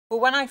Well,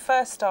 when I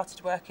first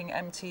started working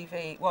at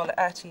MTV, well, at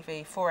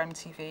RTV for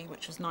MTV,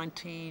 which was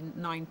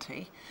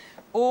 1990,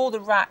 all the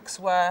racks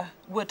were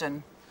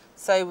wooden.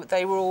 So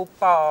they were all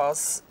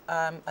bars,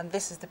 and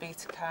this is the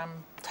Betacam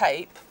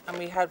tape, and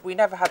we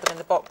never had them in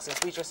the boxes,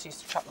 we just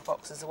used to chuck the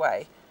boxes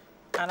away.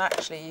 And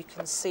actually you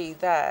can see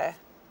there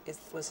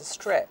was a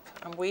strip,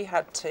 and we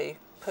had to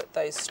put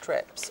those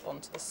strips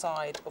onto the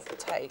side of the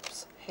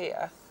tapes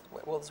here.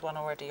 Well, there's one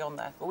already on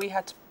there, but we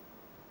had to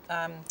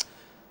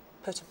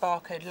put a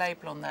barcode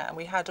label on there, and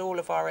we had all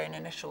of our own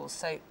initials.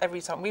 So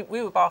every time we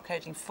were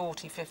barcoding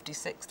 40, 50,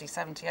 60,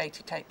 70,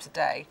 80 tapes a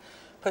day,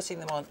 putting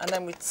them on, and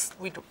then we'd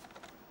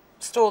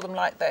store them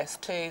like this,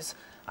 twos,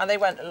 and they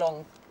went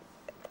along.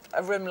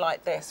 A room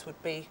like this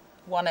would be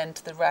one end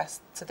to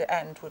the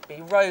end would be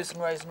rows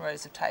and rows and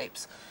rows of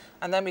tapes.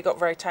 And then we got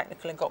very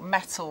technical and got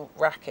metal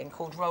racking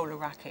called roller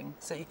racking,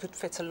 so you could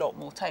fit a lot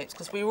more tapes,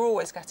 because we were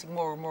always getting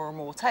more and more and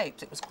more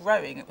tapes. It was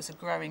growing, it was a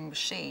growing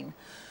machine.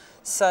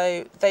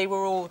 So they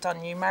were all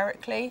done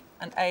numerically,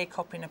 an A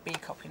copy and a B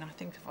copy, and I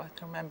think if I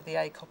can remember, the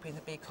A copy and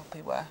the B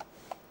copy were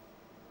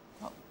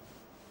up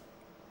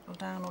or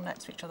down or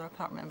next to each other, I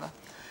can't remember.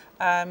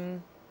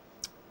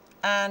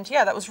 And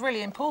yeah, that was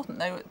really important.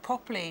 They were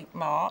properly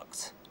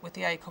marked with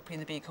the A copy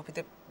and the B copy.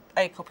 The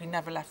A copy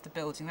never left the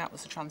building, that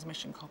was the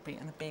transmission copy,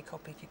 and the B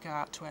copy could go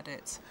out to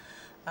edit.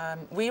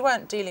 We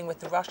weren't dealing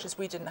with the rushes,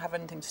 we didn't have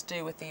anything to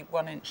do with the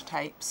 1-inch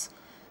tapes.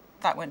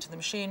 That went to the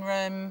machine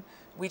room.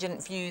 We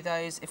didn't view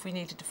those. If we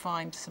needed to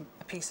find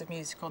a piece of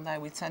music on there,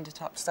 we'd send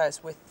it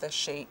upstairs with the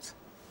sheet,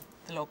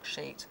 the log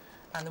sheet,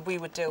 and then we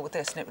would deal with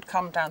this, and it would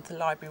come down to the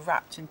library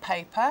wrapped in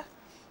paper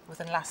with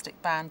an elastic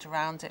band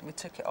around it, and we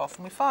took it off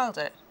and we filed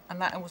it,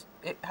 and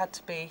it had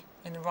to be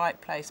in the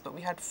right place. But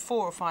we had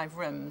 4 or 5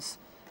 rooms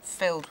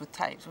filled with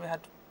tapes. We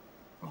had,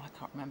 I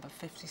can't remember,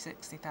 50,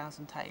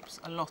 60,000 tapes,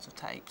 a lot of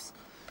tapes,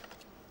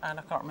 and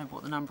I can't remember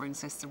what the numbering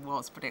system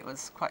was, but it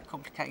was quite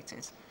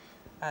complicated.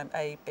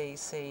 A, B,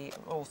 C,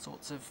 all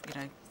sorts of,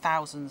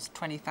 thousands,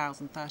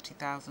 20,000,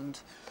 30,000.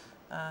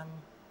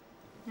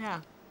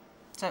 Yeah,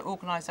 so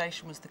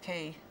organisation was the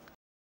key.